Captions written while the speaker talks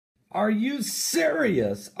Are you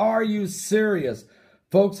serious? Are you serious?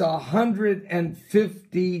 Folks,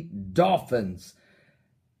 150 dolphins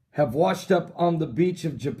have washed up on the beach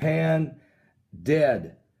of Japan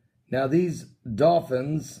dead. Now, these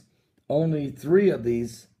dolphins, only 3 of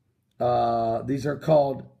these are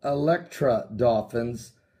called Electra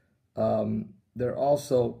dolphins. They're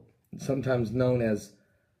also sometimes known as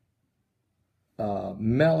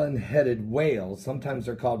melon-headed whales. Sometimes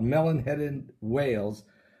they're called melon-headed whales,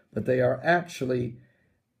 but they are actually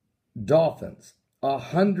dolphins.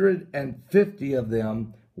 150 of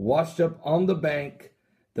them washed up on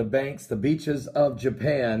the beaches of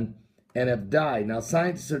Japan, and have died. Now,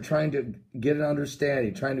 scientists are trying to get an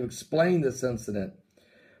understanding, trying to explain this incident,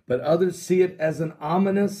 but others see it as an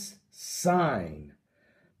ominous sign,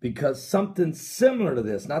 because something similar to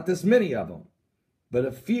this, not this many of them, but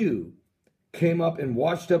a few, came up and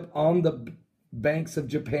washed up on the banks of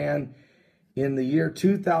Japan in the year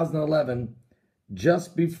 2011,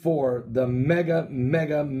 just before the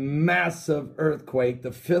massive earthquake, the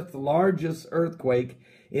 5th largest earthquake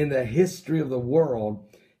in the history of the world,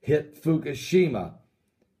 hit Fukushima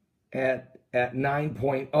at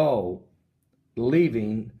 9.0,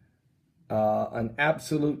 leaving an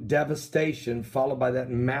absolute devastation, followed by that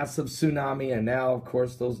massive tsunami, and now, of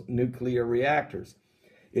course, those nuclear reactors.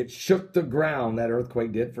 It shook the ground, that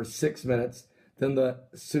earthquake did, for 6 minutes. Then the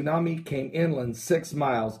tsunami came inland 6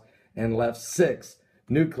 miles and left 6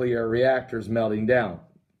 nuclear reactors melting down.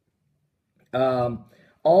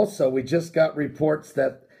 Also, we just got reports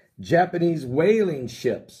that Japanese whaling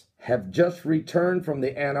ships have just returned from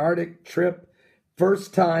the Antarctic trip.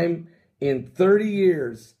 First time in 30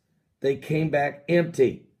 years, they came back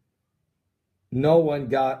empty. No one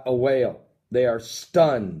got a whale. They are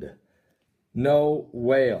stunned. No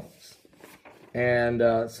whales. And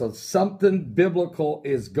so something biblical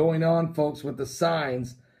is going on, folks, with the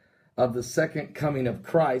signs of the second coming of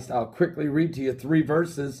Christ. I'll quickly read to you 3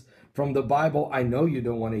 verses from the Bible. I know you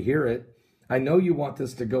don't want to hear it. I know you want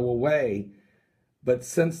this to go away. But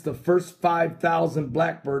since the first 5,000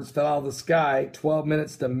 blackbirds fell out of the sky 12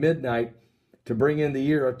 minutes to midnight to bring in the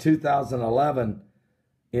year of 2011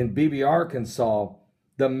 in Beebe, Arkansas,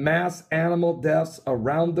 the mass animal deaths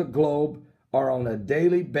around the globe are on a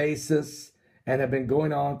daily basis and have been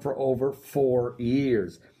going on for over 4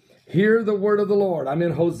 years. Hear the word of the Lord. I'm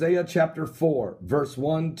in Hosea chapter 4, verse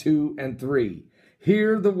 1, 2, and 3.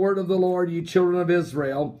 Hear the word of the Lord, ye children of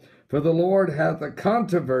Israel, for the Lord hath a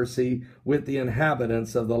controversy with the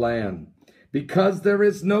inhabitants of the land. Because there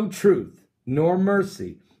is no truth, nor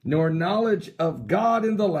mercy, nor knowledge of God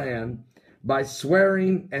in the land, by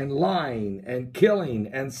swearing and lying and killing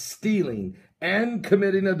and stealing and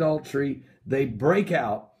committing adultery, they break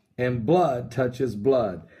out, and blood touches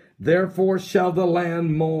blood. Therefore shall the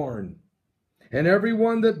land mourn, and every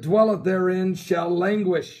one that dwelleth therein shall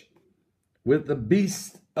languish with the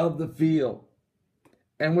beasts of the field,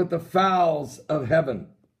 and with the fowls of heaven.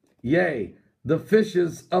 Yea, the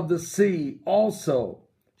fishes of the sea also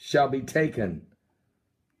shall be taken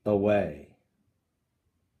away.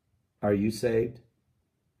 Are you saved?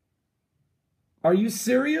 Are you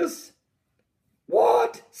serious?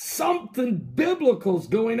 What? Something biblical's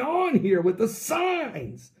going on here with the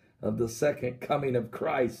signs of the second coming of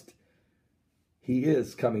Christ. He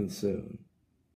is coming soon.